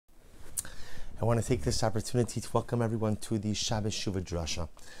I want to take this opportunity to welcome everyone to the Shabbos Shuva Drasha.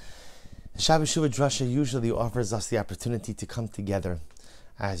 The Shabbos Shuva Drasha usually offers us the opportunity to come together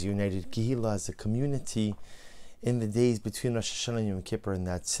as a united Kehillah, as a community, in the days between Rosh Hashanah and Yom Kippur, in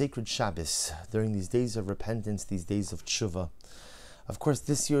that sacred Shabbos, during these days of repentance, these days of Shuva. Of course,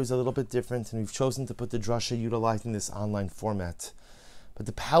 this year is a little bit different, and we've chosen to put the Drasha utilizing this online format. But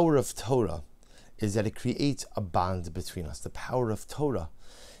the power of Torah is that it creates a bond between us. The power of Torah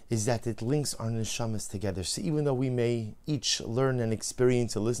is that it links our neshamas together. So even though we may each learn and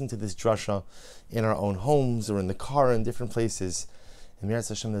experience or listen to this drasha in our own homes or in the car or in different places, in Miras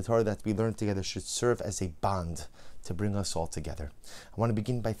Hashem, the Torah that we learn together should serve as a bond to bring us all together. I want to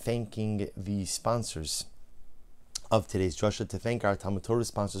begin by thanking the sponsors of today's drasha, to thank our Talmud Torah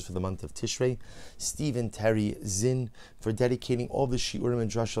sponsors for the month of Tishrei, Steve and Terry Zinn, for dedicating all the shiurim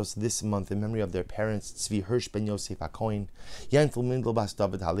and drashos this month in memory of their parents, Tzvi Hirsch ben Yosef HaKohen, Yantel Mindel bas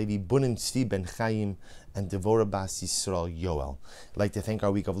David Halevi, Bunim Tzvi ben Chaim, and Devorah bas Yisrael Yoel. I'd like to thank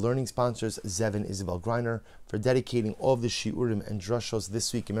our Week of Learning sponsors, Zev and Isabel Greiner, for dedicating all the shiurim and drashos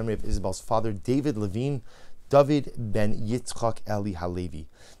this week in memory of Isabel's father, David Levine, David ben Yitzchak Eli Halevi.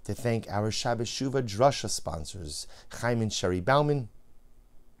 To thank our Shabbos Shuva Drasha sponsors, Chaim and Sherry Bauman,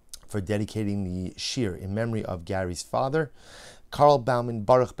 for dedicating the shir in memory of Gary's father, Carl Bauman,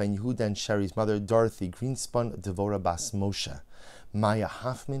 Baruch ben Yehuda and Sherry's mother, Dorothy Greenspun, Devorah bas Moshe, Maya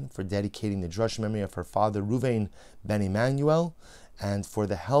Hoffman, for dedicating the Drasha memory of her father, Ruvain ben Emmanuel, and for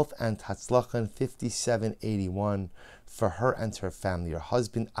the health and Tatzlachan 5781 for her and her family, her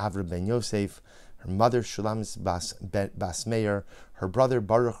husband, Avra ben Yosef, her mother Shulamis bas Meir, her brother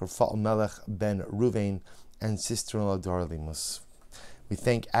Baruch Rafal Melech ben Ruvain, and sister-in-law Dora Limus. We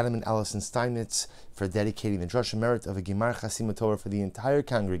thank Adam and Allison Steinitz for dedicating the Drasha merit of a Gemar Chasim Torah for the entire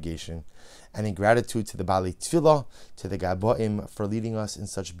congregation, and in gratitude to the Bali Tfilah, to the Gaboim, for leading us in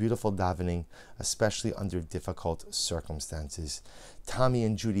such beautiful davening, especially under difficult circumstances. Tommy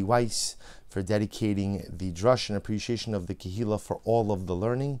and Judy Weiss for dedicating the Drasha in appreciation of the Kehillah for all of the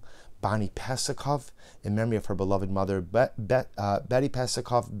learning. Bani Pesachov, in memory of her beloved mother, Betty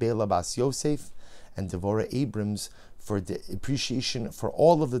Pesachov, Bela Bas Yosef, and Devorah Abrams for the appreciation for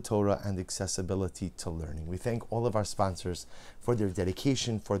all of the Torah and accessibility to learning. We thank all of our sponsors for their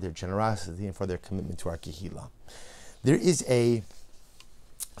dedication, for their generosity, and for their commitment to our Kehillah. There is a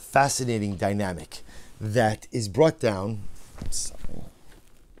fascinating dynamic that is brought down, that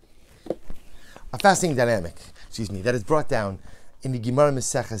is brought down in the Gemara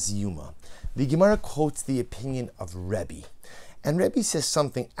Maseches Yuma. The Gemara quotes the opinion of Rebbe. And Rebbe says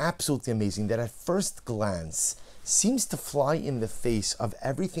something absolutely amazing that at first glance seems to fly in the face of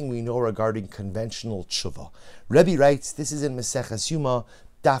everything we know regarding conventional tshuva. Rebbe writes, this is in Maseches Yuma,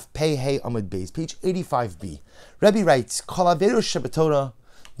 Daf Pei Hey Amud Beis, page 85b. Rebbe writes, Kol Averos Shebetorah,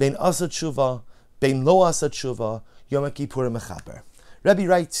 Bein Asa Tshuva, Bein Lo Asa Tshuva, Yom Kippur Mechaper. Rebbe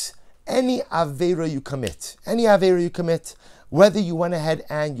writes, any Avera you commit, whether you went ahead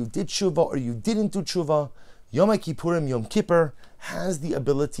and you did tshuva or you didn't do tshuva, Yom Kippurim, Yom Kippur, has the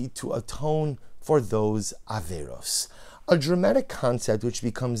ability to atone for those averos. A dramatic concept which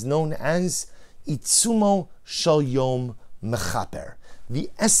becomes known as Itzumo Shal Yom Mechaper. The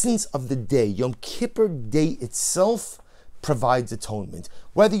essence of the day, Yom Kippur day itself, provides atonement.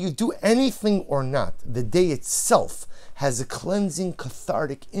 Whether you do anything or not, the day itself has a cleansing,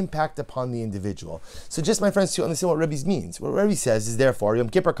 cathartic impact upon the individual. So just, my friends, to understand what Rebbe means. What Rebbe says is, therefore, Yom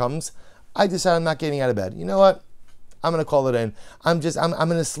Kippur comes, I decide I'm not getting out of bed. You know what? I'm going to call it in. I'm going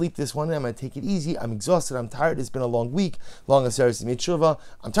to sleep this one night. I'm going to take it easy. I'm exhausted. I'm tired. It's been a long week. Long as Sarah's Tshuva.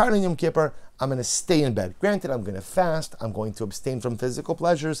 I'm tired of Yom Kippur. I'm going to stay in bed. Granted, I'm going to fast. I'm going to abstain from physical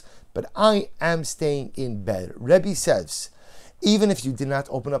pleasures, but I am staying in bed. Rebbe says, even if you did not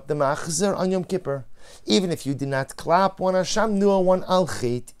open up the machzer on Yom Kippur, even if you did not clap one Hashem Nua, one Al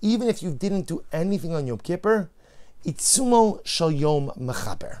Chet, even if you didn't do anything on Yom Kippur, Itzumo Shal Yom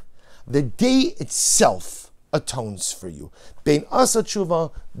Mechaper. The day itself atones for you. Bein Asa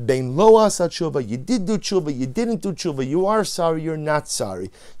Tshuva, Bein Lo Asa Tshuva. You did do tshuva, you didn't do tshuva. You are sorry, you're not sorry.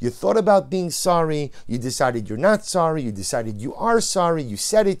 You thought about being sorry, you decided you're not sorry, you decided you are sorry, you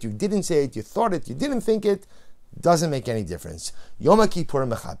said it, you didn't say it, you thought it, you didn't think it. Doesn't make any difference. Yom Kippur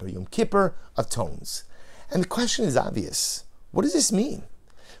Mechaper. Yom Kippur atones. And the question is obvious. What does this mean?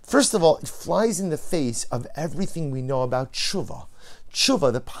 First of all, it flies in the face of everything we know about tshuva.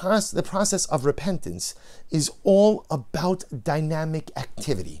 Tshuva, the process of repentance, is all about dynamic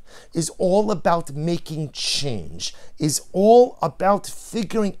activity, is all about making change, is all about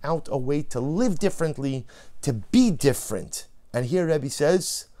figuring out a way to live differently, to be different. And here Rebbe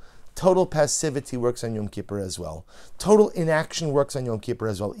says, Total passivity works on Yom Kippur as well. Total inaction works on Yom Kippur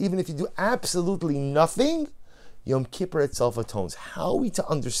as well. Even if you do absolutely nothing, Yom Kippur itself atones. How are we to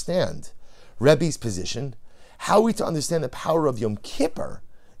understand Rebbe's position? How are we to understand the power of Yom Kippur?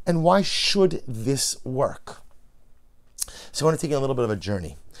 And why should this work? So I want to take a little bit of a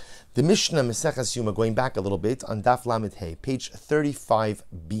journey. The Mishnah Maseches Yoma, going back a little bit, on Daf Lamed Hey, page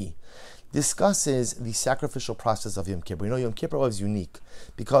 35b, discusses the sacrificial process of Yom Kippur. You know, Yom Kippur was unique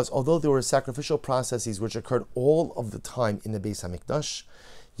because although there were sacrificial processes which occurred all of the time in the Beis HaMikdash,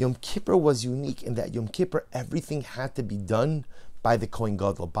 Yom Kippur was unique in that Yom Kippur, everything had to be done by the Kohen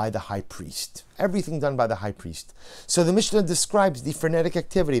Gadol, by the high priest. Everything done by the high priest. So the Mishnah describes the frenetic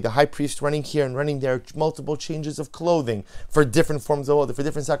activity, the high priest running here and running there, multiple changes of clothing for different forms of order, for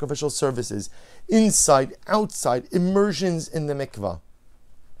different sacrificial services, inside, outside, immersions in the mikvah.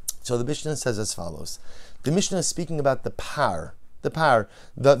 So the Mishnah says as follows. The Mishnah is speaking about the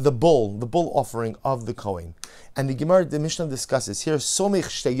bull offering of the Kohen. And the Mishnah discusses here, Somich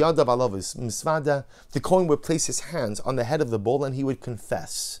shteyadav alavis misvada, the Kohen would place his hands on the head of the bull and he would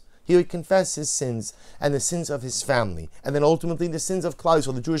confess. He would confess his sins and the sins of his family, and then ultimately the sins of Klal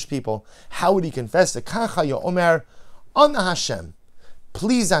Yisrael, the Jewish people. How would he confess? Kacha yomer, Ana Hashem,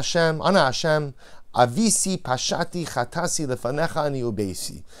 please Hashem, Ana Hashem, Avisi pashati chatasi lefanecha ani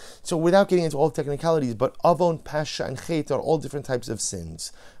ubeisi. So without getting into all technicalities, but avon, pasha, and chet are all different types of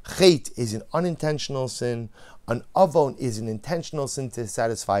sins. Chet is an unintentional sin. An avon is an intentional sin to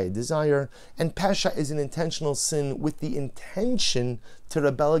satisfy a desire. And pasha is an intentional sin with the intention to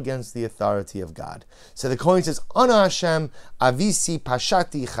rebel against the authority of God. So the Kohen says, Ana Hashem, Avisi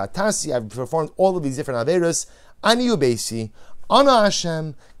pashati chatasi. I've performed all of these different averos. Ani ubeisi. Ana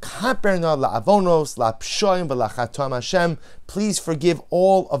Hashem, kaperna la'avonos, la'pshoim, v'la'chatom Hashem, please forgive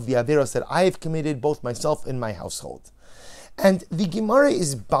all of the averos that I have committed, both myself and my household. And the Gemara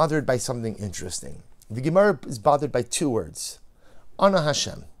is bothered by something interesting. The Gemara is bothered by two words. Ana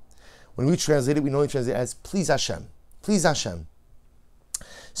Hashem. When we translate it, we normally translate it as please Hashem. Please Hashem.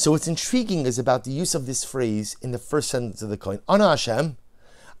 So what's intriguing is about the use of this phrase in the first sentence of the Kohen. Ana Hashem,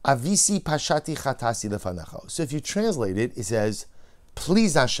 Avisi pashati chatasi lefanecha. So if you translate it, it says,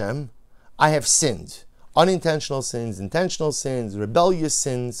 please Hashem, I have sinned. Unintentional sins, intentional sins, rebellious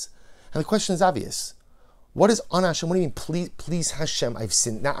sins. And the question is obvious. What is Ana Hashem? What do you mean, please Hashem, I've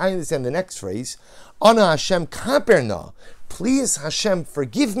sinned? Now I understand the next phrase. Ana Hashem kaperna. Please Hashem,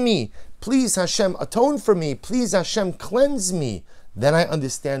 forgive me. Please Hashem, atone for me. Please Hashem, cleanse me. Then I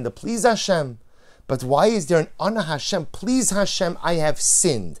understand the please Hashem. But why is there an Ana Hashem? Please Hashem, I have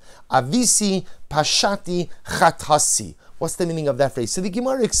sinned. Avisi pashati chatasi. What's the meaning of that phrase? So the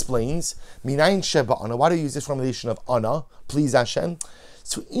Gemara explains, Minayin sheba Ana. Why do you use this formulation of Ana? Please Hashem.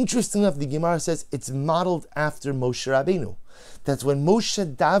 So interesting enough, the Gemara says it's modeled after Moshe Rabbeinu. That's when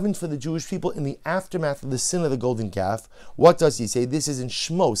Moshe davened for the Jewish people in the aftermath of the sin of the golden calf. What does he say? This is in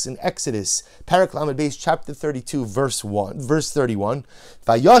Shmos, in Exodus, Parak Lamed Beis, chapter 32, verse 31.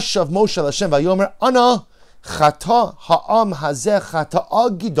 Vayashav Moshe Hashem vayomer Ana chata ha'am hazeh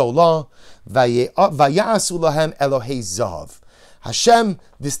chata'a gidola vayasu lahem Elohei zahav. Hashem,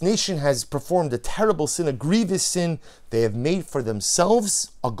 this nation has performed a terrible sin, a grievous sin. They have made for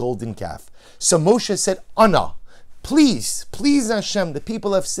themselves a golden calf. So Moshe said, Ana, please Hashem, the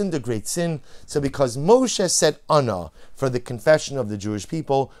people have sinned a great sin. So because Moshe said Ana for the confession of the Jewish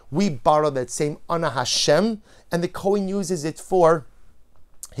people, we borrow that same Ana Hashem, and the Kohen uses it for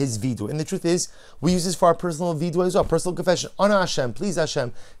his vidu. And the truth is, we use this for our personal vidu as well, personal confession. Ana Hashem, please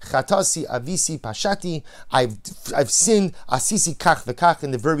Hashem, chatasi, avisi, pashati, I've sinned, asisi kach v'kach,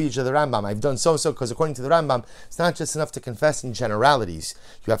 in the verbiage of the Rambam. I've done so-and-so, because according to the Rambam, it's not just enough to confess in generalities.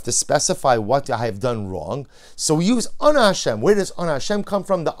 You have to specify what I have done wrong. So we use Ana Hashem. Where does Ana Hashem come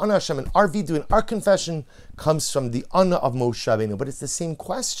from? The Ana Hashem in our vidu, in our confession, comes from the Ana of Moshe Rabbeinu. But it's the same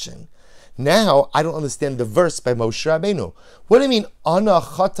question. Now, I don't understand the verse by Moshe Rabbeinu. What do you mean, Ana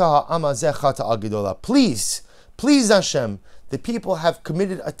chata ha'amazeh chata agidola? Please Hashem, the people have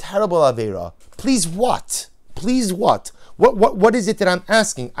committed a terrible avera. Please what? Please what? What is it that I'm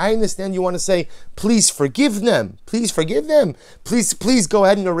asking? I understand you want to say, please forgive them. Please forgive them. Please go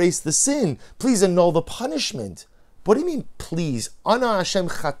ahead and erase the sin. Please annul the punishment. What do you mean, please? Ana Hashem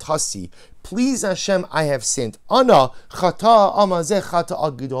chatasi. Please Hashem, I have sinned. Ana chata amazeh chata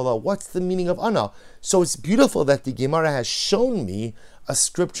agidola. What's the meaning of Ana? So it's beautiful that the Gemara has shown me a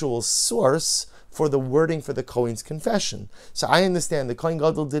scriptural source for the wording for the Kohen's confession. So I understand the Kohen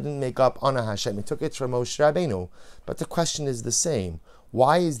Gadol didn't make up Ana Hashem. He took it from Moshe Rabbeinu. But the question is the same.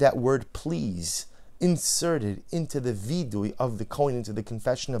 Why is that word please inserted into the vidui of the Kohen, into the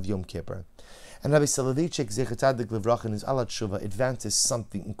confession of Yom Kippur? And Rabbi Soloveitchik, Zecher Tzadik Livracha, in his Alat Shuva, advances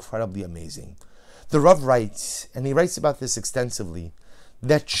something incredibly amazing. The Rav writes, and he writes about this extensively,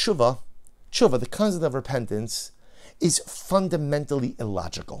 that Shuva, the concept of repentance, is fundamentally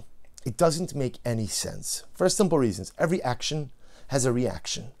illogical. It doesn't make any sense. For simple reasons. Every action has a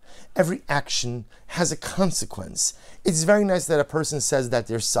reaction. Every action has a consequence. It's very nice that a person says that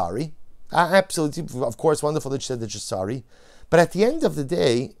they're sorry. Absolutely, of course, wonderful that you said that you're sorry. But at the end of the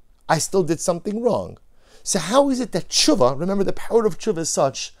day, I still did something wrong. So how is it that tshuva, remember the power of tshuva is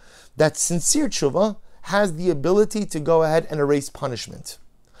such that sincere tshuva has the ability to go ahead and erase punishment.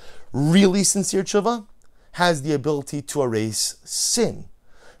 Really sincere tshuva has the ability to erase sin.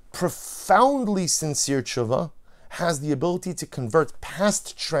 Profoundly sincere tshuva has the ability to convert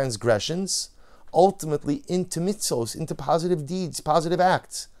past transgressions ultimately into mitzvos, into positive deeds, positive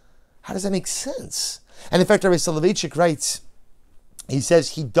acts. How does that make sense? And in fact, Rabbi Soloveitchik writes, he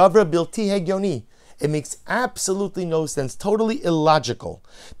says, Hidavra bilti hegyoni. It makes absolutely no sense, totally illogical.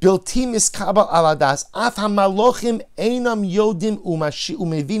 Bilti miskabel aladas, af hamalochim einam yodim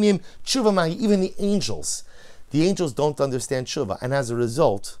umevinim tshuva mahi. Even the angels don't understand tshuva. And as a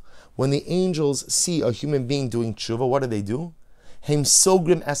result, when the angels see a human being doing tshuva, what do? Hem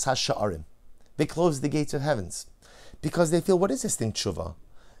sogrim es hasha'arim. They close the gates of heavens. Because they feel, what is this thing, tshuva?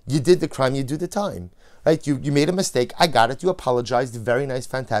 You did the crime, you do the time. Right? You made a mistake, I got it, you apologized, very nice,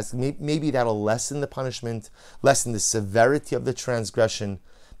 fantastic. Maybe that'll lessen the punishment, lessen the severity of the transgression.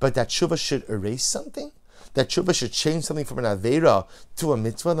 But that tshuva should erase something? That tshuva should change something from an aveira to a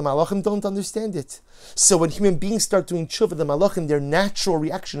mitzvah? The malachim don't understand it. So when human beings start doing tshuva, the malachim, their natural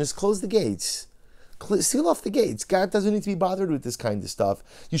reaction is close the gates. Seal off the gates. God doesn't need to be bothered with this kind of stuff.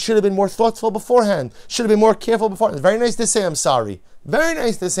 You should have been more thoughtful beforehand. Should have been more careful beforehand. It's very nice to say I'm sorry. Very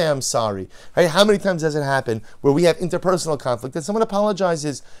nice to say I'm sorry. Right? How many times does it happen where we have interpersonal conflict and someone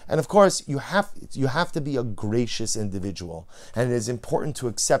apologizes? And of course, you have to be a gracious individual. And it is important to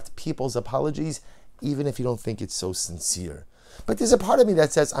accept people's apologies, even if you don't think it's so sincere. But there's a part of me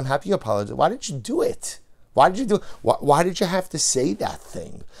that says, I'm happy you apologized. Why did you do it? Why did you do it? Why did you have to say that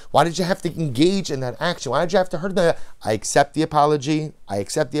thing? Why did you have to engage in that action? Why did you have to hurt that? I accept the apology.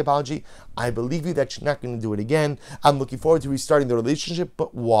 I believe you that you're not going to do it again. I'm looking forward to restarting the relationship,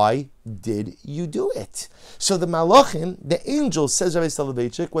 but why did you do it? So the malachim, the angels, says Rabbi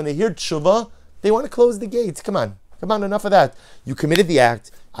Soloveitchik, when they hear tshuva, they want to close the gates. Come on, enough of that. You committed the act.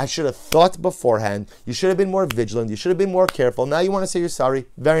 I should have thought beforehand. You should have been more vigilant. You should have been more careful. Now you want to say you're sorry.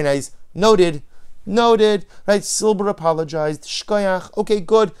 Very nice. Noted, right? Silber apologized, shkoyach, okay,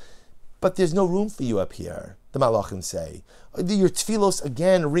 good, but there's no room for you up here, the malachim say. Your tefillos,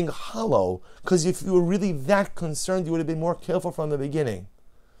 again, ring hollow, because if you were really that concerned, you would have been more careful from the beginning.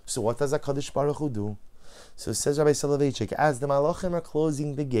 So what does HaKadosh Baruch Hu do? So says Rabbi Soloveitchik, as the malachim are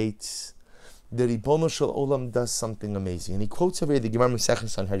closing the gates, the Ribono Shel Olam does something amazing. And he quotes over here the Gemara Masechet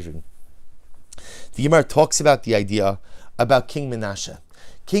Sanhedrin. The Gemara talks about the idea about King Menashe.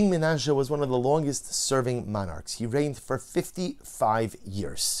 King Menashe was one of the longest serving monarchs. He reigned for 55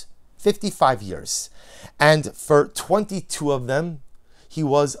 years. 55 years. And for 22 of them, he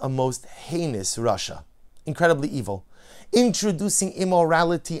was a most heinous Rasha. Incredibly evil. Introducing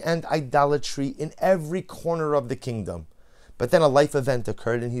immorality and idolatry in every corner of the kingdom. But then a life event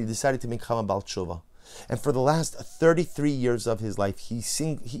occurred and he decided to become a Baal Tshuva. And for the last 33 years of his life,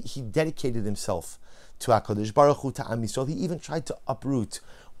 he dedicated himself to HaKadosh Baruch Hu, to Am Yisrael. He even tried to uproot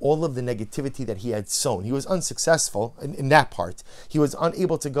all of the negativity that he had sown. He was unsuccessful in that part. He was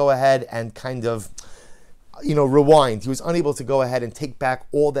unable to go ahead and kind of, rewind. He was unable to go ahead and take back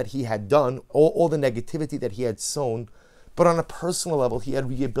all that he had done, all the negativity that he had sown. But on a personal level, he had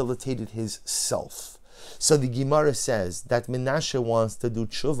rehabilitated his self. So the Gemara says that Menashe wants to do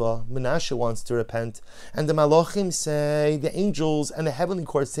tshuva, Menashe wants to repent, and the Malachim say, the angels and the heavenly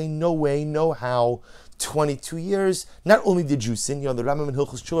court say, no way, no how. 22 years, not only did you sin, the Rambam in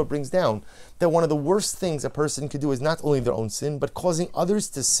Hilchos Tshuva brings down that one of the worst things a person could do is not only their own sin, but causing others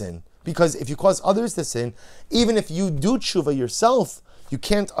to sin. Because if you cause others to sin, even if you do tshuva yourself, you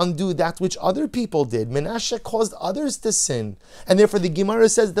can't undo that which other people did. Menashe caused others to sin. And therefore the Gemara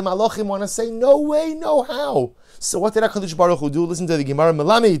says the Malachim want to say, no way, no how. So what did HaKadosh Baruch Hu do? Listen to the Gemara,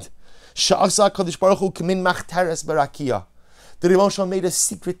 Melamid. Sha'asa HaKadosh Baruch Hu kamin machteres barakia. The Rebbe Shalom made a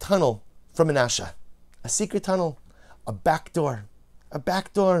secret tunnel from Menashe. A secret tunnel. A back door.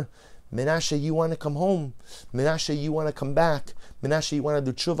 Menashe, you want to come home. Menashe, you want to come back. Menashe, you want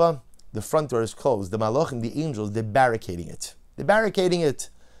to do tshuva. The front door is closed. The Malachim, the angels, they're barricading it.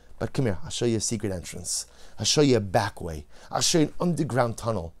 But come here, I'll show you a secret entrance. I'll show you a back way. I'll show you an underground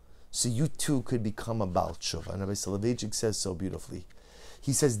tunnel. So you too could become a Baal Tshuva. And Rabbi Soloveitchik says so beautifully.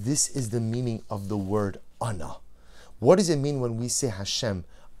 He says this is the meaning of the word ana. What does it mean when we say Hashem?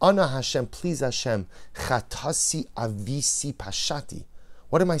 Ana Hashem, please Hashem, chatasi avisi pashati.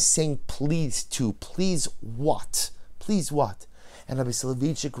 What am I saying please to? Please what? Please what? And Rabbi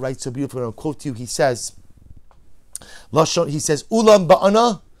Soloveitchik writes so beautifully, I'll quote to you, he says, Ulam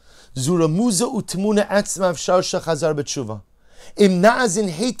ba'ana, zuramuza utmuna atzmav sharsha chazar b'tshuva. Im na'azin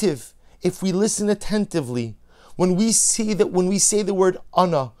hetiv, if we listen attentively, when we say the word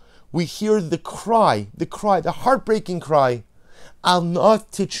ana, we hear the cry, the heartbreaking cry, Al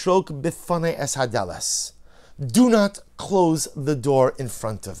not titrok b'fanei es hadelas. Do not close the door in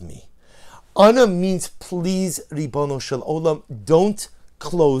front of me. Ana means please, Ribono Shel Olam, don't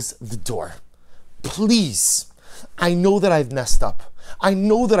close the door. Please. I know that I've messed up. I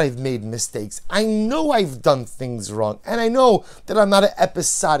know that I've made mistakes. I know I've done things wrong. And I know that I'm not an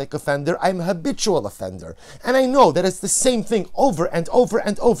episodic offender. I'm a habitual offender. And I know that it's the same thing over and over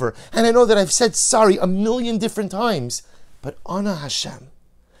and over. And I know that I've said sorry a million different times. But Ana Hashem,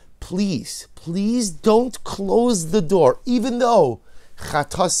 please don't close the door, even though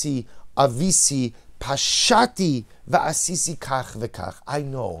Chatasi, Avisi, Pashati, Va'asisi kach v'kach. I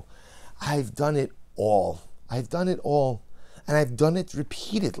know I've done it all. I've done it all, and I've done it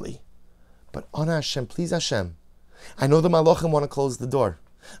repeatedly. But Ana Hashem, please Hashem. I know the Malachim want to close the door.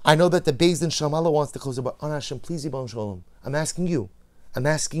 I know that the Beis Din Shamala wants to close the door. But Ana Hashem, please Yibon Shalom. I'm asking you.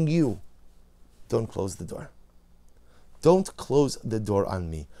 Don't close the door. Don't close the door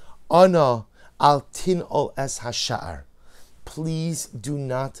on me. Ana al tin ol es hasha'ar. Please do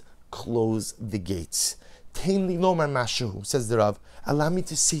not close the gates. Tein li lomar mashu, says the Rav. Allow me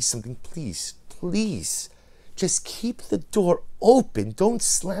to say something, please. Just keep the door open. Don't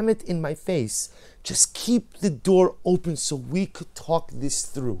slam it in my face. Just keep the door open so we could talk this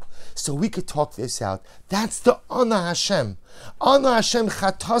through. So we could talk this out. That's the Ana Hashem. Ana Hashem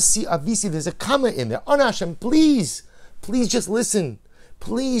chatasi avisi. There's a comma in there. Ana Hashem, please just listen.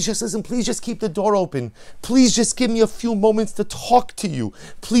 Please just keep the door open. Please just give me a few moments to talk to you.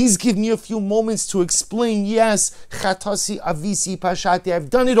 Please give me a few moments to explain, yes, chatasi avisi pashati, I've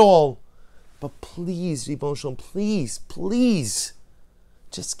done it all. But please, Ribbon Shalom, please,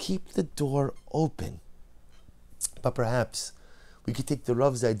 just keep the door open. But perhaps we could take the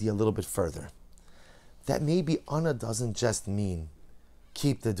Rav's idea a little bit further. That maybe Ana doesn't just mean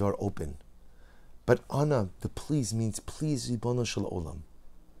keep the door open. But Ana, the please means please, Ribono Shel Olam.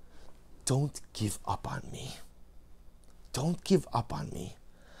 Don't give up on me. Don't give up on me.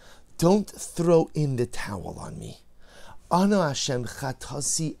 Don't throw in the towel on me. Ana Hashem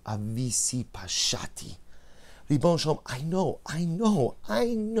chatasi avisi pashati. Ribbon Shalom, I know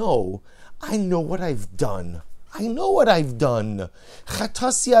what I've done. Chatasi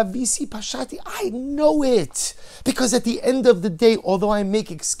avisi pashati, I know it. Because at the end of the day, although I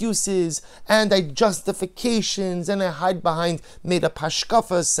make excuses and I justifications and I hide behind made up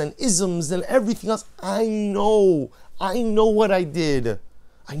hashkafas and isms and everything else, I know what I did.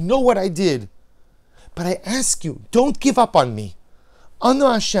 But I ask you, don't give up on me.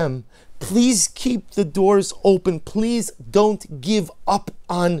 Ana Hashem, please keep the doors open. Please don't give up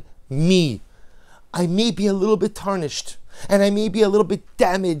on me. I may be a little bit tarnished, and I may be a little bit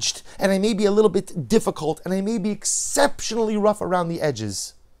damaged, and I may be a little bit difficult, and I may be exceptionally rough around the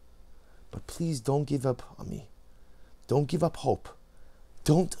edges. But please don't give up on me. Don't give up hope.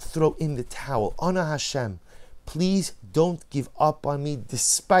 Don't throw in the towel. Ana Hashem, please don't give up on me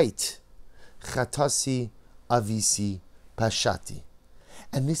despite Chatasi avisi pashati.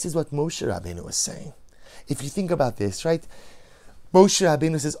 And this is what Moshe Rabbeinu was saying. If you think about this, right? Moshe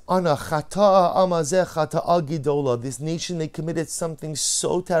Rabbeinu says, Ana chata'a amazeh chata'a gidola. This nation, they committed something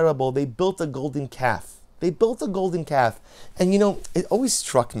so terrible. They built a golden calf. And it always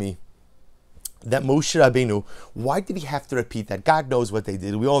struck me that Moshe Rabbeinu, why did he have to repeat that? God knows what they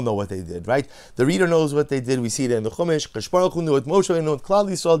did. We all know what they did, right? The reader knows what they did. We see it in the Chumash. Kadosh Baruch Hu knew it. Moshe Rabbeinu and Klal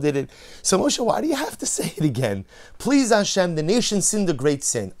Yisrael did it. So Moshe, why do you have to say it again? Please Hashem, the nation sinned a great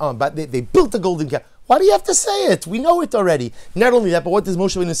sin. But they built a golden calf. Why do you have to say it? We know it already. Not only that, but what does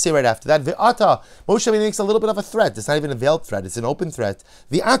Moshe Rabbeinu say right after that? Ve'ata. Moshe Rabbeinu makes a little bit of a threat. It's not even a veiled threat. It's an open threat.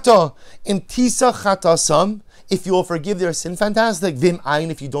 Ve'ata im tisa chatasam. If you will forgive their sin, fantastic. Vim ayin,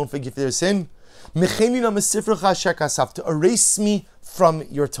 if you don't forgive their sin. To erase me from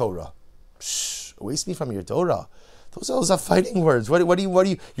your Torah. Erase me from your Torah. Those are fighting words. What are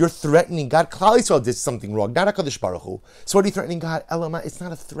you? You're threatening God. Klal Yisrael did something wrong, not HaKadosh Baruch Hu. So what are you threatening God? Elama, it's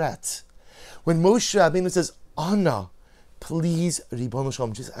not a threat. When Moshe Rabbeinu says, Ana, please, Ribono Shalom,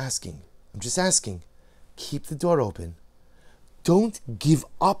 I'm just asking, keep the door open. Don't give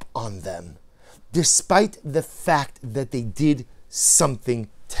up on them, despite the fact that they did something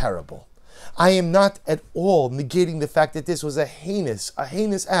terrible. I am not at all negating the fact that this was a heinous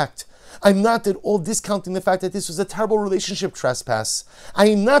act. I'm not at all discounting the fact that this was a terrible relationship trespass. I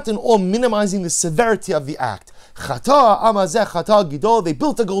am not at all minimizing the severity of the act. Chata, amazeh, chata, gidol, they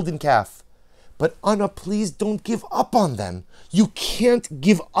built a golden calf. But Anna, please don't give up on them. You can't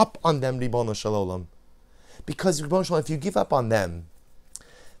give up on them, Ribono Shel Olam. Because, Ribono Shel Olam, if you give up on them,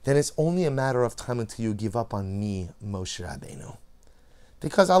 then it's only a matter of time until you give up on me, Moshe Rabbeinu.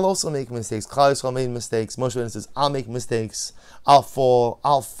 Because I'll also make mistakes. Klal Yisrael made mistakes. Moshe Rabbeinu says, I'll make mistakes. I'll fall.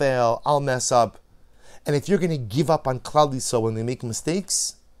 I'll fail. I'll mess up. And if you're going to give up on Klal Yisrael when they make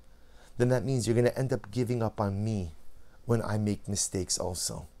mistakes, then that means you're going to end up giving up on me when I make mistakes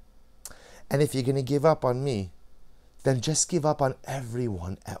also. And if you're going to give up on me, then just give up on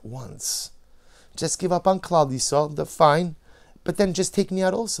everyone at once. Just give up on Klal Yisrael, they're fine, but then just take me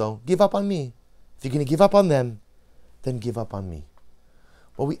out also. Give up on me. If you're going to give up on them, then give up on me.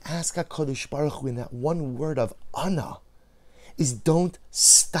 What we ask HaKadosh Baruch Hu in that one word of Ana is don't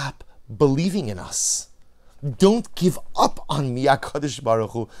stop believing in us. Don't give up on me, HaKadosh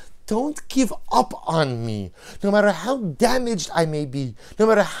Baruch Hu. Don't give up on me. No matter how damaged I may be, no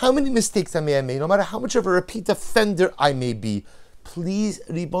matter how many mistakes I may have made, no matter how much of a repeat offender I may be, please,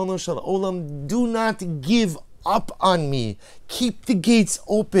 Ribono Shel Olam, do not give up on me. Keep the gates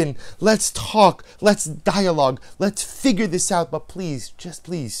open. Let's talk. Let's dialogue. Let's figure this out. But please, just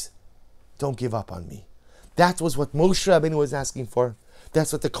please, don't give up on me. That was what Moshe Rabbeinu was asking for.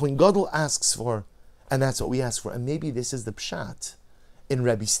 That's what the Kohen Gadol asks for. And that's what we ask for. And maybe this is the pshat in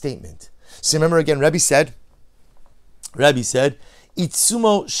Rebbe's statement. So remember again, Rebbe said,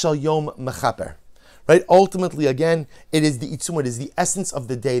 Itzumo shel yom mechaper. Right? Ultimately, again, it is the Itzuma, it is the essence of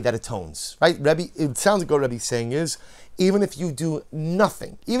the day that atones. Right? Rebbe, it sounds like what Rebbe's saying is, even if you do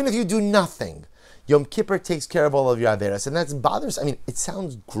nothing, Yom Kippur takes care of all of your averas. And that's bothersome. I mean, it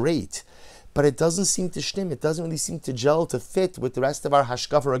sounds great, but it doesn't seem to shtim. It doesn't really seem to gel, to fit with the rest of our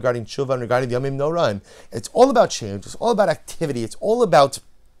hashkafa regarding Shuva and regarding the Yomim Noraim. It's all about change. It's all about activity. It's all about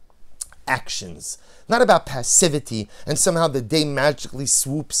actions, not about passivity, and somehow the day magically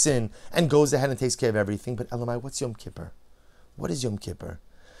swoops in and goes ahead and takes care of everything. But Elamai, what's Yom Kippur? What is Yom Kippur?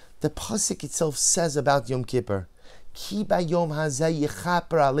 The pasuk itself says about Yom Kippur, Ki bayom hazeh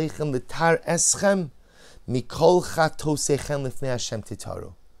yechaper aleichem l'tar eschem mikol chatosechem lifnei Hashem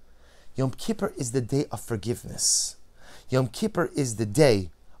titaru. Yom Kippur is the day of forgiveness. Yom Kippur is the day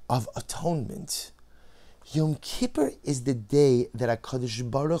of atonement. Yom Kippur is the day that HaKadosh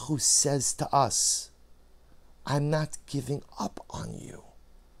Baruch Hu says to us, I'm not giving up on you.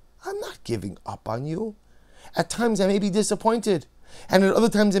 I'm not giving up on you. At times I may be disappointed, and at other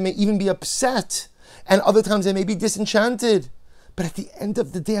times I may even be upset, and other times I may be disenchanted. But at the end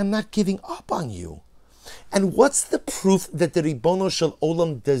of the day, I'm not giving up on you. And what's the proof that the Ribono Shel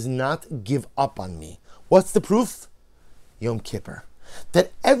Olam does not give up on me? What's the proof? Yom Kippur.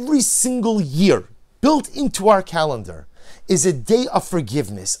 That every single year, built into our calendar, is a day of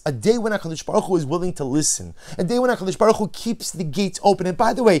forgiveness, a day when HaKadosh Baruch Hu is willing to listen, a day when HaKadosh Baruch Hu keeps the gates open. And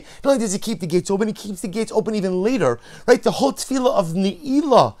by the way, not only does he keep the gates open, he keeps the gates open even later, right? The whole tefillah of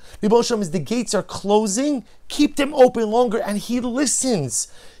Ne'ilah, Ribono Shel Olam, as the gates are closing, keep them open longer, and he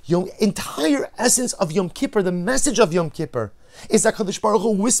listens. Entire essence of Yom Kippur, the message of Yom Kippur, is HaKadosh Baruch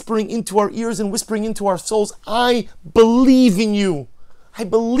Hu whispering into our ears and whispering into our souls, I believe in you. I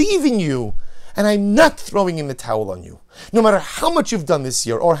believe in you. And I'm not throwing in the towel on you. No matter how much you've done this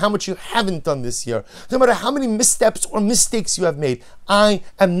year or how much you haven't done this year, no matter how many missteps or mistakes you have made, I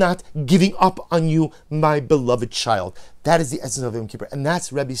am not giving up on you, my beloved child. That is the essence of Yom Kippur. And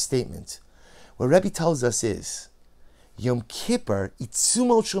that's Rebbe's statement. What Rebbe tells us is, Yom Kippur,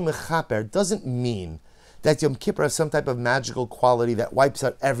 Itzumo shel mechaper, doesn't mean that Yom Kippur has some type of magical quality that wipes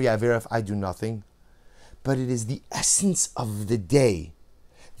out every avera if I do nothing. But it is the essence of the day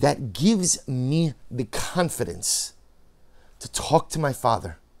that gives me the confidence to talk to my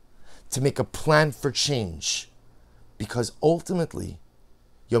Father, to make a plan for change, because ultimately,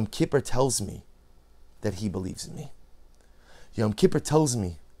 Yom Kippur tells me that He believes in me. Yom Kippur tells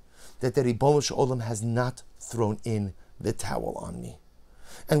me that the Ribono Shel Olam has not thrown in the towel on me.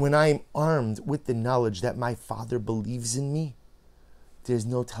 And when I am armed with the knowledge that my Father believes in me, there's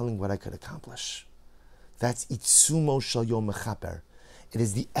no telling what I could accomplish. That's Itzumo shel Yom Mechaper. It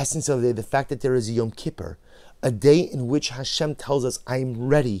is the essence of the fact that there is a Yom Kippur, a day in which Hashem tells us, I am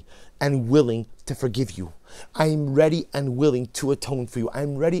ready and willing to forgive you. I am ready and willing to atone for you. I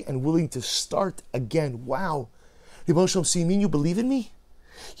am ready and willing to start again. Wow. Ribono Shel Olam, so you mean you believe in me?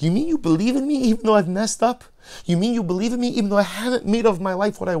 You mean you believe in me even though I've messed up? You mean you believe in me even though I haven't made of my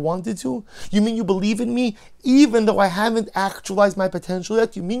life what I wanted to? You mean you believe in me even though I haven't actualized my potential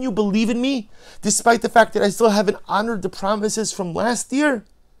yet? You mean you believe in me despite the fact that I still haven't honored the promises from last year?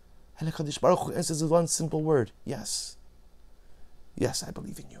 And HaKadosh Baruch Hu answers with one simple word: yes. Yes, I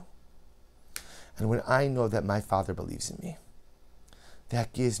believe in you. And when I know that my Father believes in me,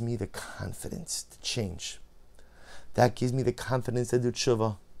 that gives me the confidence to change. That gives me the confidence to do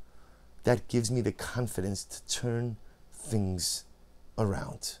Shuva. That gives me the confidence to turn things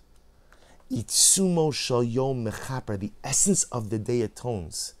around. Itsumo shel yom mechaper, the essence of the day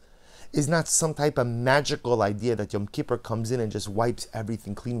atones, is not some type of magical idea that Yom Kippur comes in and just wipes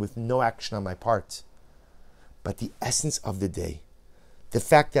everything clean with no action on my part. But the essence of the day, the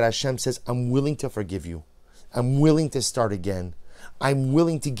fact that Hashem says, I'm willing to forgive you. I'm willing to start again. I'm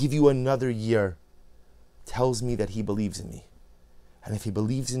willing to give you another year, tells me that He believes in me. And if He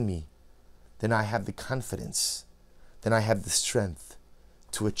believes in me, then I have the confidence, then I have the strength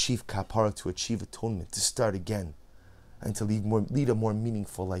to achieve kapara, to achieve atonement, to start again, and to lead a more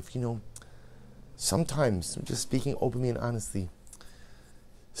meaningful life. You know, sometimes, just speaking openly and honestly,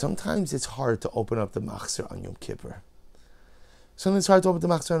 sometimes it's hard to open up the machzor on Yom Kippur. Sometimes it's hard to open the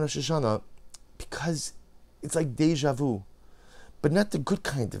machzor on Rosh Hashanah because it's like deja vu, but not the good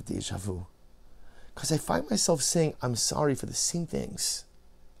kind of deja vu. Because I find myself saying, I'm sorry for the same things.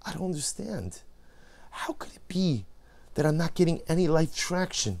 I don't understand. How could it be that I'm not getting any life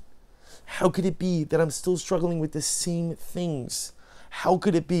traction? How could it be that I'm still struggling with the same things? How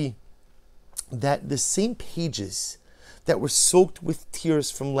could it be that the same pages that were soaked with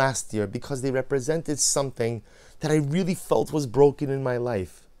tears from last year because they represented something that I really felt was broken in my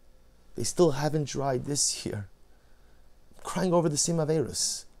life, they still haven't dried this year? I'm crying over the same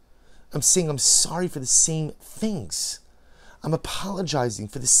averos. I'm saying I'm sorry for the same things. I'm apologizing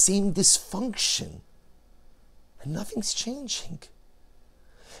for the same dysfunction. And nothing's changing.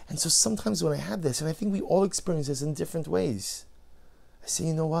 And so sometimes when I have this, and I think we all experience this in different ways, I say,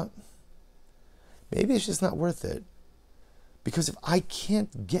 you know what? Maybe it's just not worth it. Because if I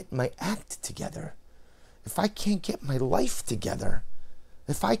can't get my act together, if I can't get my life together,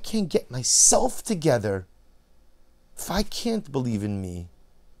 if I can't get myself together, if I can't believe in me,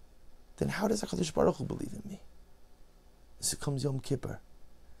 then how does HaKadosh Baruch Hu believe in me? So comes Yom Kippur.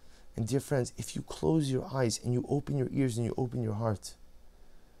 And dear friends, if you close your eyes and you open your ears and you open your heart,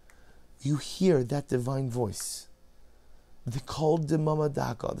 you hear that divine voice, the kol demama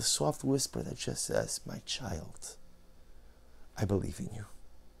daka, the soft whisper that just says, my child, I believe in you.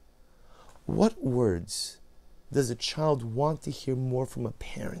 What words does a child want to hear more from a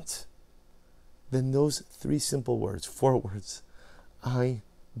parent than those 3 simple words, 4 words? I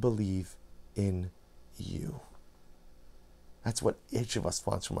believe in you. That's what each of us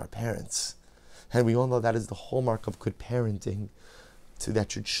wants from our parents. And we all know that is the hallmark of good parenting, so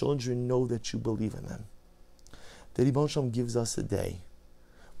that your children know that you believe in them. The Ribbon Shalom gives us a day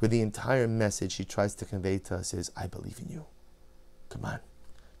where the entire message He tries to convey to us is, I believe in you. Come on,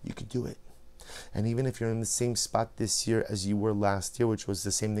 you can do it. And even if you're in the same spot this year as you were last year, which was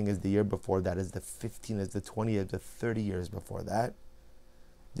the same thing as the year before that, as the 15, as the 20, as the 30 years before that,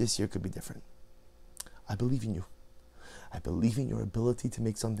 this year could be different. I believe in you. I believe in your ability to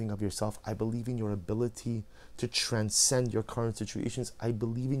make something of yourself. I believe in your ability to transcend your current situations. I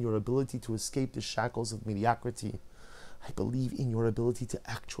believe in your ability to escape the shackles of mediocrity. I believe in your ability to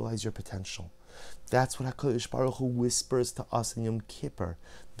actualize your potential. That's what HaKadosh Baruch Hu whispers to us in Yom Kippur.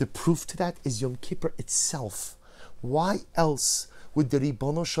 The proof to that is Yom Kippur itself. Why else would the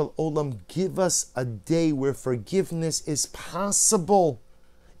Ribbono Shel Olam give us a day where forgiveness is possible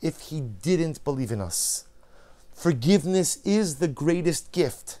if He didn't believe in us? Forgiveness is the greatest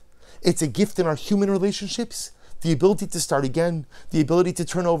gift. It's a gift in our human relationships, the ability to start again, the ability to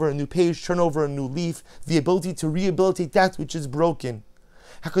turn over a new page, turn over a new leaf, the ability to rehabilitate that which is broken.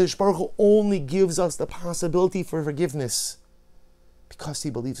 HaKadosh Baruch Hu only gives us the possibility for forgiveness because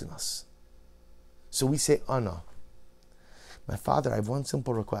He believes in us. So we say, Anna, my Father, I have one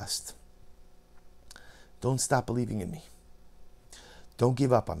simple request. Don't stop believing in me. Don't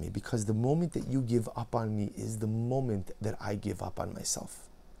give up on me, because the moment that you give up on me is the moment that I give up on myself.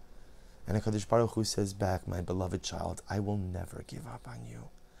 And HaKadosh Baruch Hu says back, my beloved child, I will never give up on you.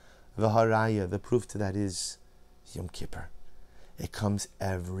 V'haraya, the proof to that is Yom Kippur. It comes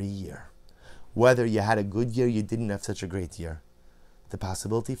every year. Whether you had a good year, you didn't have such a great year, the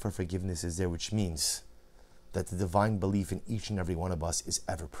possibility for forgiveness is there, which means that the divine belief in each and every one of us is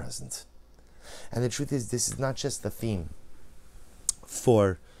ever present. And the truth is, this is not just the theme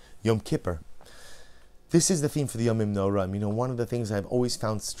for Yom Kippur. This is the theme for the Yomim Noram. One of the things I've always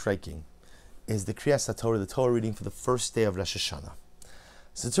found striking is the Kriyas HaTorah, the Torah reading for the first day of Rosh Hashanah.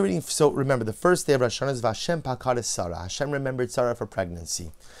 So remember, the first day of Rosh Hashanah is Vashem Pakad Sarah. Hashem remembered Sarah for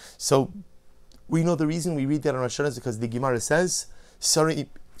pregnancy. So we know the reason we read that on Rosh Hashanah is because the Gemara says Sarah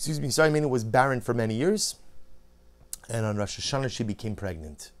was barren for many years, and on Rosh Hashanah she became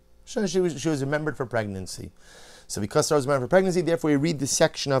pregnant. She was remembered for pregnancy. So because Sarah was remembered for pregnancy, therefore we read the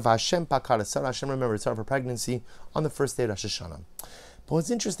section of Hashem Pakad Sarah. Hashem remembered Sarah for pregnancy on the first day of Rosh Hashanah. But what's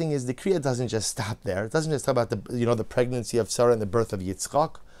interesting is the Kriya doesn't just stop there. It doesn't just talk about the pregnancy of Sarah and the birth of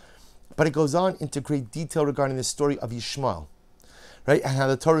Yitzchak, but it goes on into great detail regarding the story of Yishmael, right? And how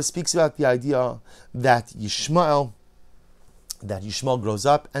the Torah speaks about the idea that Yishmael grows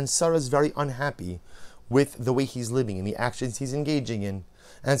up and Sarah is very unhappy with the way he's living and the actions he's engaging in.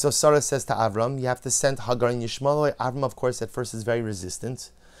 And so Sarah says to Avram, you have to send Hagar and Yishmael away. Avram, of course, at first is very resistant,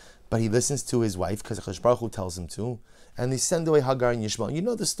 but he listens to his wife because Akash Baruch Hu tells him to. And they send away Hagar and Yishmael. You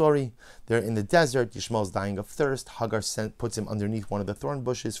know the story. They're in the desert. Yishmael's dying of thirst. Hagar puts him underneath one of the thorn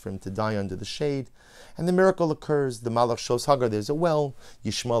bushes for him to die under the shade. And the miracle occurs. The Malach shows Hagar there's a well.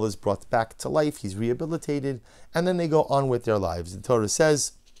 Yishmael is brought back to life. He's rehabilitated. And then they go on with their lives. The Torah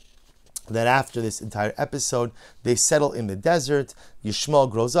says that after this entire episode, they settle in the desert.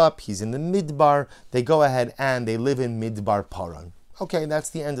 Yishmael grows up. He's in the Midbar. They go ahead and they live in Midbar Paran. Okay, that's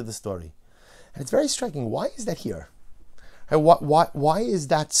the end of the story. And it's very striking. Why is that here? Why is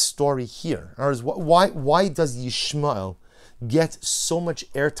that story here? Or why does Yishmael get so much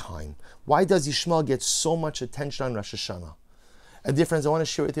airtime? Why does Yishmael get so much attention on Rosh Hashanah? A difference, I want to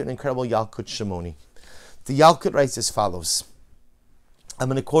share with you an incredible Yalkut Shimoni. The Yalkut writes as follows. I'm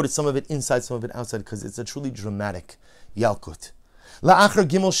going to quote it, some of it inside, some of it outside, because it's a truly dramatic Yalkut. La'achar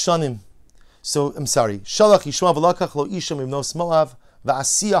gimel shanim. So, I'm sorry. Shalach Yishmael v'lakach lo isha mivnos Moav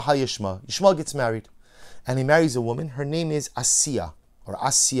va'asiya ha'yishma. Yishmael gets married. And he marries a woman. Her name is Asiya, or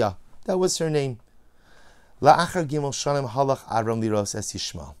Asiya. That was her name. La'achar gimel shanim halach Avram liros es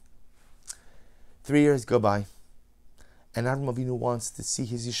Yishmael. 3 years go by, and Avram Avinu wants to see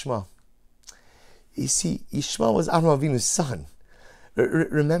his Yishmael. You see, Yishmael was Avram Avinu's son.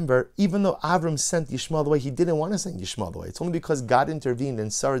 Remember, even though Avram sent Yishmael away, he didn't want to send Yishmael away. It's only because God intervened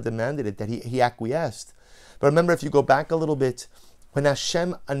and Sarah demanded it that he acquiesced. But remember, if you go back a little bit, when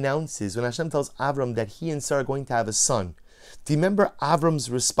Hashem tells Avram that he and Sarah are going to have a son, do you remember Avram's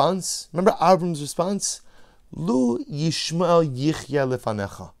response? Lu Yishmael yichya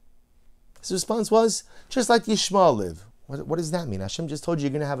lefanecha. His response was, just let Yishmael live. What does that mean? Hashem just told you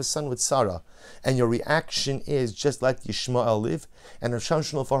you're going to have a son with Sarah, and your reaction is, just let Yishmael live. And Rav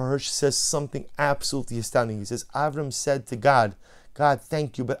Shamshon Hirsch says something absolutely astounding. He says, Avram said to God, God,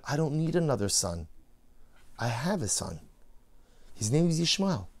 thank you, but I don't need another son. I have a son. His name is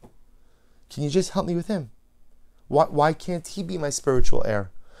Yishmael. Can you just help me with him? Why can't he be my spiritual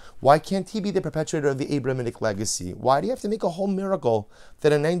heir? Why can't he be the perpetuator of the Abrahamic legacy? Why do you have to make a whole miracle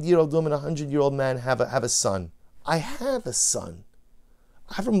that a 90-year-old woman and a 100-year-old man have a son? I have a son.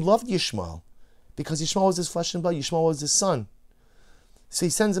 Avram loved Yishmael because Yishmael was his flesh and blood. Yishmael was his son. So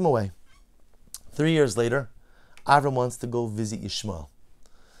he sends him away. 3 years later, Avram wants to go visit Yishmael.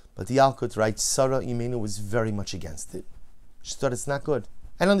 But the Yalkut writes, Sarah Imenu was very much against it. She thought it's not good.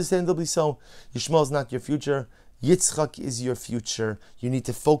 And understandably so. Yishmael is not your future. Yitzchak is your future. You need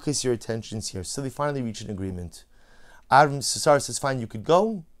to focus your attentions here. So they finally reach an agreement. Sarah says, fine, you could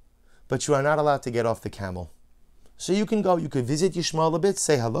go, but you are not allowed to get off the camel. So you can go, you could visit Yishmael a bit,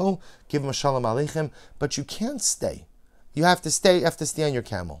 say hello, give him a shalom aleichem, but you can't stay. You have to stay on your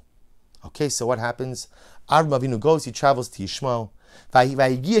camel. Okay, so what happens? Avram Avinu goes, he travels to Yishmael.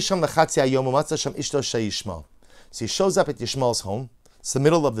 So he shows up at Yishmael's home. It's the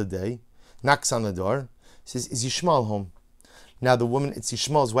middle of the day. Knocks on the door. Says, is Yishmael home? Now the woman, it's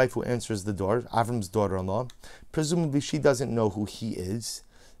Yishmael's wife who answers the door, Avram's daughter-in-law. Presumably she doesn't know who he is.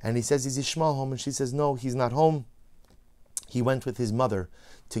 And he says, is Yishmael home? And she says, no, he's not home. He went with his mother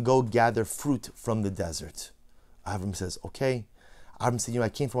to go gather fruit from the desert. Avram says, okay. Avram said, I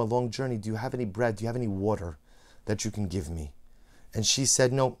came from a long journey. Do you have any bread? Do you have any water that you can give me? And she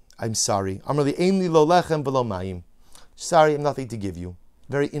said, no, I'm sorry. Sorry, I have nothing to give you.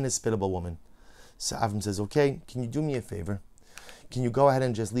 Very inhospitable woman. So Avram says, okay, can you do me a favor? Can you go ahead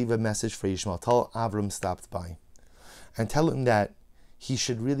and just leave a message for Yishmael? Tell Avram stopped by. And tell him that he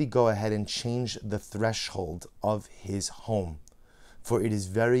should really go ahead and change the threshold of his home, for it is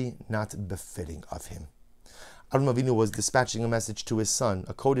very not befitting of him. Avram Avinu was dispatching a message to his son,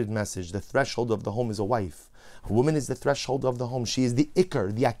 a coded message. The threshold of the home is a wife. A woman is the threshold of the home. She is the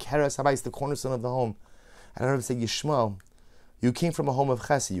ikar, the akeres habayis, the cornerstone of the home. And Avram said, Yishmael, you came from a home of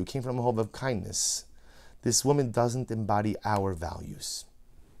chesed, you came from a home of kindness. This woman doesn't embody our values.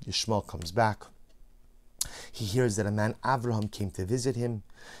 Yishmael comes back. He hears that a man, Avraham, came to visit him.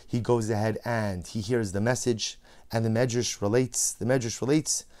 He goes ahead and he hears the message, and the Medrash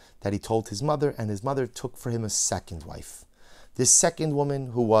relates that he told his mother, and his mother took for him a second wife. This second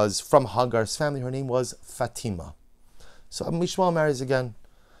woman, who was from Hagar's family, her name was Fatima. So Yishmael marries again.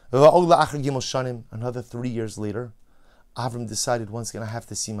 Another 3 years later, Avram decided, once again, I have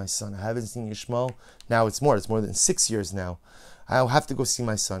to see my son. I haven't seen Yishmael. Now it's more than 6 years now. I'll have to go see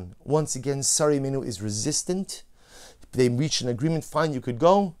my son. Once again, Sarai Menu is resistant. They reach an agreement, fine, you could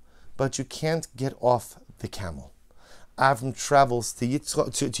go, but you can't get off the camel. Avram travels to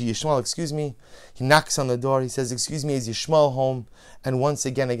Yishmael, He knocks on the door. He says, excuse me, is Yishmael home? And once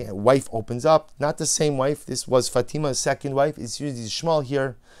again, a wife opens up. Not the same wife. This was Fatima's second wife. Is Yishmael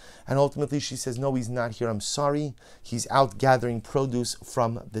here? And ultimately she says, no, he's not here. I'm sorry. He's out gathering produce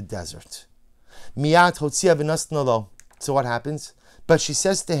from the desert. So what happens? But she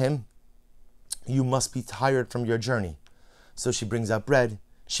says to him, you must be tired from your journey. So she brings out bread,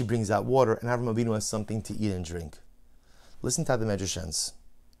 she brings out water, and Avram Avinu has something to eat and drink. Listen to how the Medrash ends.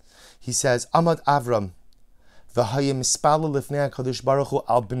 He says, Amad Avram, v'haya mispala lifnei HaKadosh Baruch Hu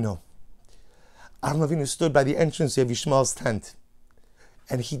al bino. Avram Avinu stood by the entrance of Yishmael's tent,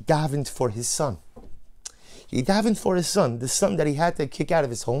 and he davened for his son. He davened for his son, the son that he had to kick out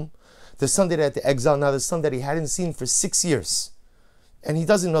of his home, the son that he had to exile, now the son that he hadn't seen for 6 years. And he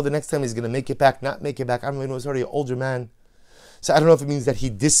doesn't know the next time he's going to make it back, not make it back. Avram Avinu was already an older man. So I don't know if it means that he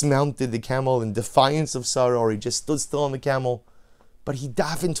dismounted the camel in defiance of Sarah, or he just stood still on the camel. But he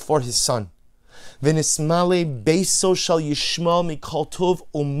davened for his son. V'nismale beiso shal Yishmael mikol tov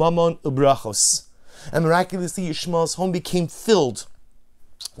umamon ubrachos. And miraculously, Yishmael's home became filled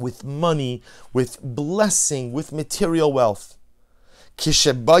with money, with blessing, with material wealth.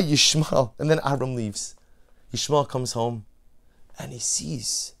 Kisheba Yishmael. And then Avram leaves. Yishmael comes home, and he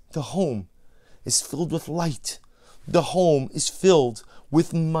sees the home is filled with light. The home is filled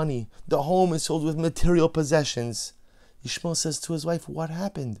with money. The home is filled with material possessions. Yishmael says to his wife, what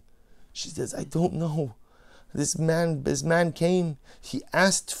happened? She says, I don't know. This man came. He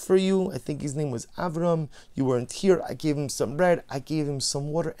asked for you. I think his name was Avram. You weren't here. I gave him some bread. I gave him some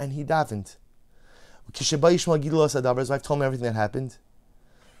water, and he davened. His wife told him everything that happened.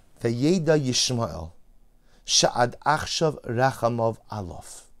 Vayeda Yishmael sha'ad achshav rachamov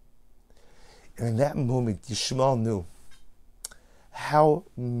alof. And in that moment, Yishmael knew how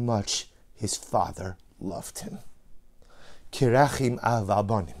much his father loved him. Kirachim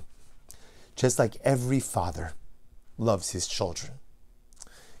avabanim. Just like every father loves his children.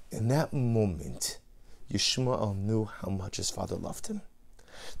 In that moment, Yishmael knew how much his father loved him.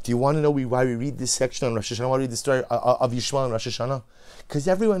 Do you want to know why we read this section on Rosh Hashanah? Why we read the story of Yishmael on Rosh Hashanah? Because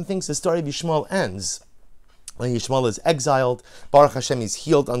everyone thinks the story of Yishmael ends when Yishmael is exiled. Baruch Hashem, he's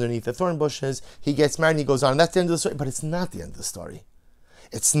healed underneath the thorn bushes. He gets married and he goes on. And that's the end of the story. But it's not the end of the story.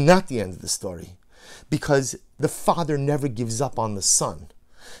 It's not the end of the story. Because the father never gives up on the son.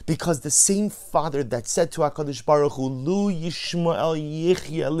 Because the same father that said to HaKadosh Baruch Hu, Lu Yishmael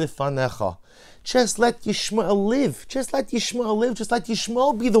yichya lifanecha. Just let Yishmael live. Just let Yishmael live. Just let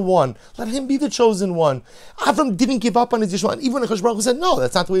Yishmael be the one. Let him be the chosen one. Avram didn't give up on his Yishmael. And even HaKadosh Baruch Hu said, no,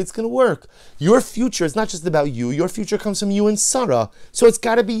 that's not the way it's going to work. Your future is not just about you. Your future comes from you and Sarah. So it's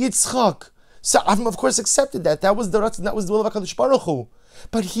got to be Yitzchak. So Avram, of course, accepted that. That was the Ratzon, that was the will of HaKadosh Baruch Hu.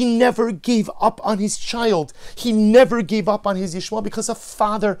 But he never gave up on his child. He never gave up on his Yishmael, because a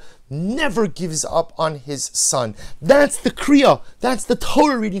father never gives up on his son. That's the Kriya. That's the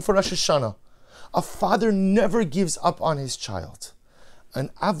Torah reading for Rosh Hashanah. A father never gives up on his child.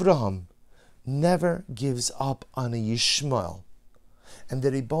 And Avraham never gives up on a Yishmael. And the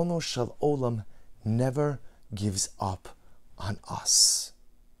Ribono Shel Olam never gives up on us.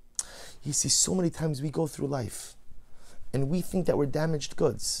 You see, so many times we go through life and we think that we're damaged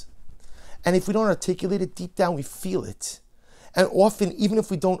goods. And if we don't articulate it deep down, we feel it. And often, even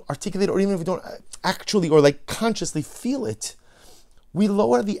if we don't articulate it, or even if we don't actually or like consciously feel it, we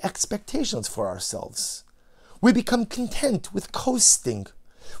lower the expectations for ourselves. We become content with coasting.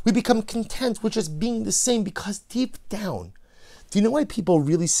 We become content with just being the same, because deep down, do you know why people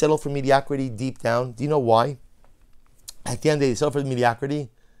really settle for mediocrity deep down? Do you know why? At the end, they settle for mediocrity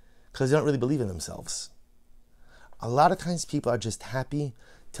because they don't really believe in themselves. A lot of times people are just happy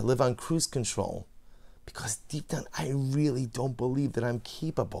to live on cruise control because deep down, I really don't believe that I'm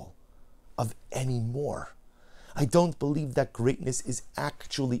capable of any more. I don't believe that greatness is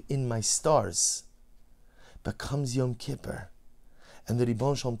actually in my stars. But comes Yom Kippur, and the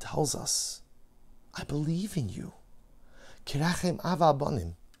Ribbon Shalom tells us, I believe in you. Kirachem ava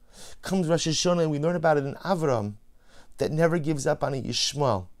abanim. Comes Rosh Hashanah and we learn about it in Avram, that never gives up on a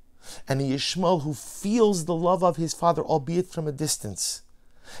Yishmael. And a Yishmael who feels the love of his father, albeit from a distance.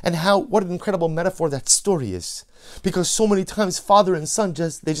 And what an incredible metaphor that story is. Because so many times father and son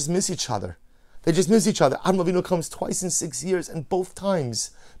they just miss each other. They just miss each other. Adam Avinu comes twice in 6 years, and both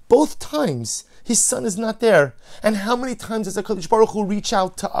times, his son is not there. And how many times does HaKadosh Baruch Hu reach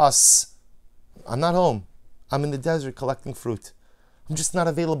out to us? I'm not home. I'm in the desert collecting fruit. I'm just not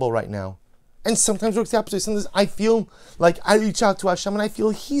available right now. And sometimes it works the opposite. Sometimes I feel like I reach out to Hashem and I feel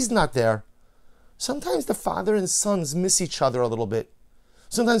He's not there. Sometimes the father and sons miss each other a little bit.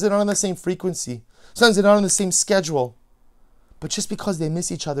 Sometimes they're not on the same frequency. Sometimes they're not on the same schedule. But just because they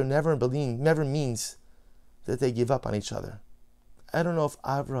miss each other never means that they give up on each other. I don't know if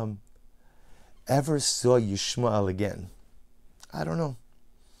Avram ever saw Yishmael again. I don't know.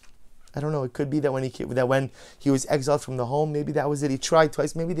 It could be that when he was exiled from the home, maybe that was it. He tried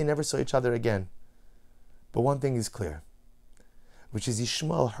twice. Maybe they never saw each other again. But one thing is clear, which is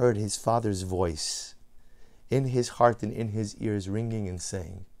Yishmael heard his father's voice in his heart and in his ears ringing and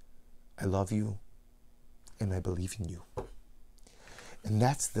saying, I love you and I believe in you. And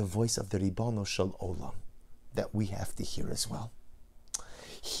that's the voice of the Ribono Shel Olam that we have to hear as well.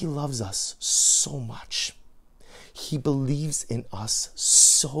 He loves us so much. He believes in us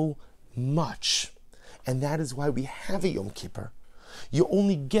so much. And that is why we have a Yom Kippur. You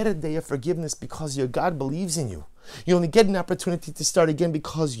only get a day of forgiveness because your God believes in you. You only get an opportunity to start again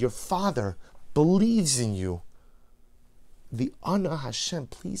because your Father believes in you. The Ana Hashem,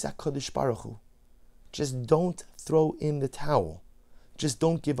 please HaKadosh Baruch Hu, just don't throw in the towel. Just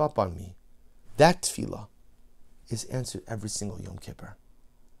don't give up on me. That tefillah is answered every single Yom Kippur.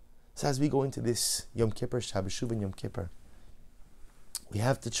 So as we go into this Yom Kippur, Shabbos Shuva and Yom Kippur, we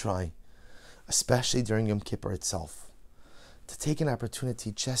have to try, especially during Yom Kippur itself, to take an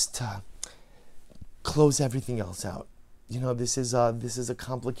opportunity just to close everything else out. You know, this is a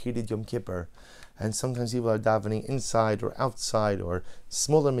complicated Yom Kippur, and sometimes people are davening inside or outside, or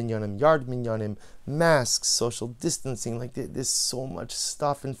smaller minyanim, yard minyanim, masks, social distancing. Like there's so much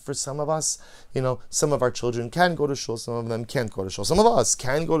stuff, and for some of us, you know, some of our children can go to shul, some of them can't go to shul. Some of us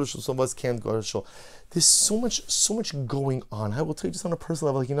can go to shul, some of us can't go to shul. There's so much going on. I will tell you just on a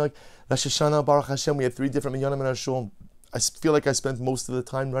personal level, like, you know, like Rosh Hashanah, Baruch Hashem, we had 3 different minyanim in our shul. I feel like I spent most of the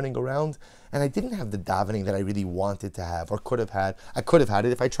time running around, and I didn't have the davening that I really wanted to have or could have had. I could have had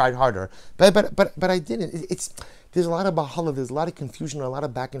it if I tried harder, but I didn't. There's a lot of bahala, there's a lot of confusion, a lot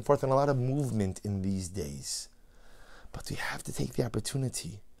of back and forth, and a lot of movement in these days. But we have to take the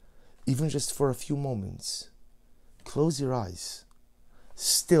opportunity, even just for a few moments. Close your eyes,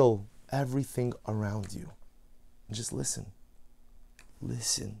 still everything around you, and just listen.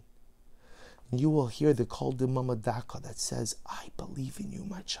 Listen. You will hear the Kol Demama Daka that says, I believe in you,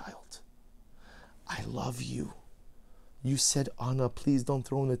 my child. I love you. You said, Anna, please don't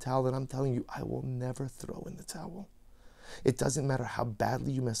throw in the towel. And I'm telling you, I will never throw in the towel. It doesn't matter how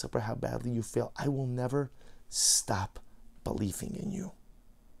badly you mess up or how badly you fail. I will never stop believing in you.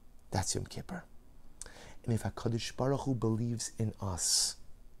 That's Yom Kippur. And if HaKadosh Baruch Hu believes in us,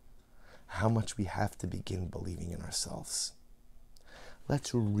 how much we have to begin believing in ourselves.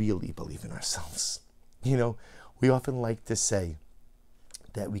 Let's really believe in ourselves. You know, we often like to say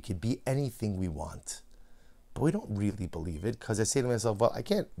that we could be anything we want, but we don't really believe it, because I say to myself, well, I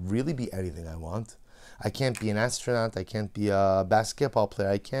can't really be anything I want. I can't be an astronaut. I can't be a basketball player.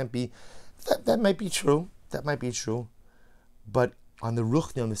 I can't be... That might be true. That might be true. But on the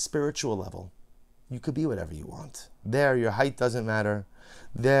ruchni, on the spiritual level, you could be whatever you want. There, your height doesn't matter.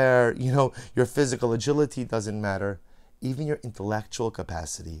 There, you know, your physical agility doesn't matter. Even your intellectual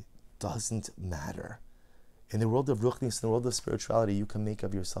capacity doesn't matter. In the world of ruchnis, in the world of spirituality, you can make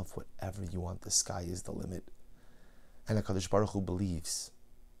of yourself whatever you want. The sky is the limit. And HaKadosh Baruch Hu believes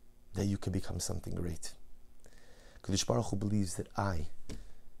that you can become something great. HaKadosh Baruch Hu believes that I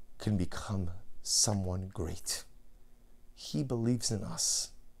can become someone great. He believes in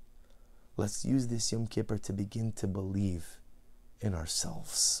us. Let's use this Yom Kippur to begin to believe in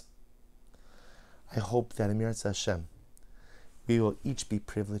ourselves. I hope that Amir Hashem, we will each be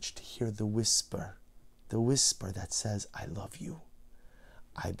privileged to hear the whisper that says, I love you.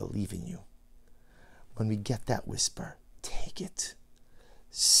 I believe in you. When we get that whisper, take it,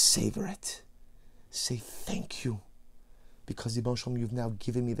 savor it, say thank you, because you've now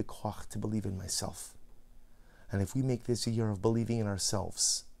given me the koach to believe in myself. And if we make this a year of believing in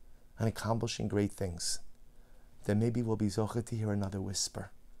ourselves and accomplishing great things, then maybe we'll be zocheh to hear another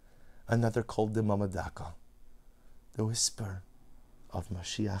whisper, another kol demama daka, the whisper of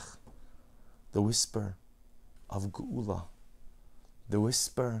Mashiach, the whisper of Geula, the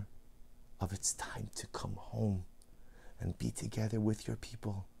whisper of it's time to come home and be together with your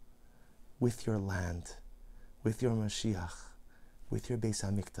people, with your land, with your Mashiach, with your Beis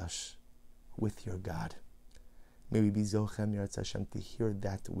HaMikdash, with your God. May we be Zochem Yeretz Hashem to hear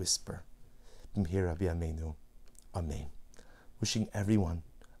that whisper. B'mihir Rabbi Ameinu. Amen. Wishing everyone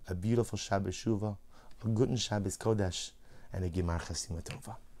a beautiful Shabbos Shuva, a good Shabbos Kodesh, and a Gemar Chasima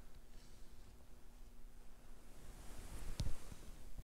Tova.